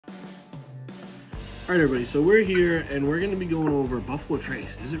All right, everybody, so we're here and we're going to be going over Buffalo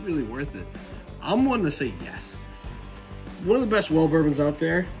Trace. Is it really worth it? I'm one to say yes. One of the best well bourbons out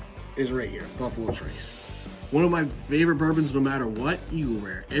there is right here, Buffalo Trace. One of my favorite bourbons, no matter what, Eagle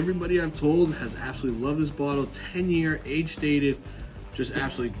Rare. Everybody I've told has absolutely loved this bottle. 10-year, age-dated, just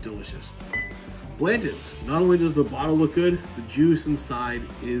absolutely delicious. Blanton's, not only does the bottle look good, the juice inside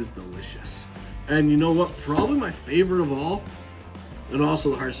is delicious. And you know what? Probably my favorite of all, and also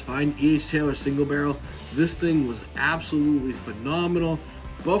the hardest to find, E.H. Taylor Single Barrel. This thing was absolutely phenomenal.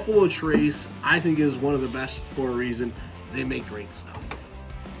 Buffalo Trace, I think, is one of the best for a reason. They make great stuff.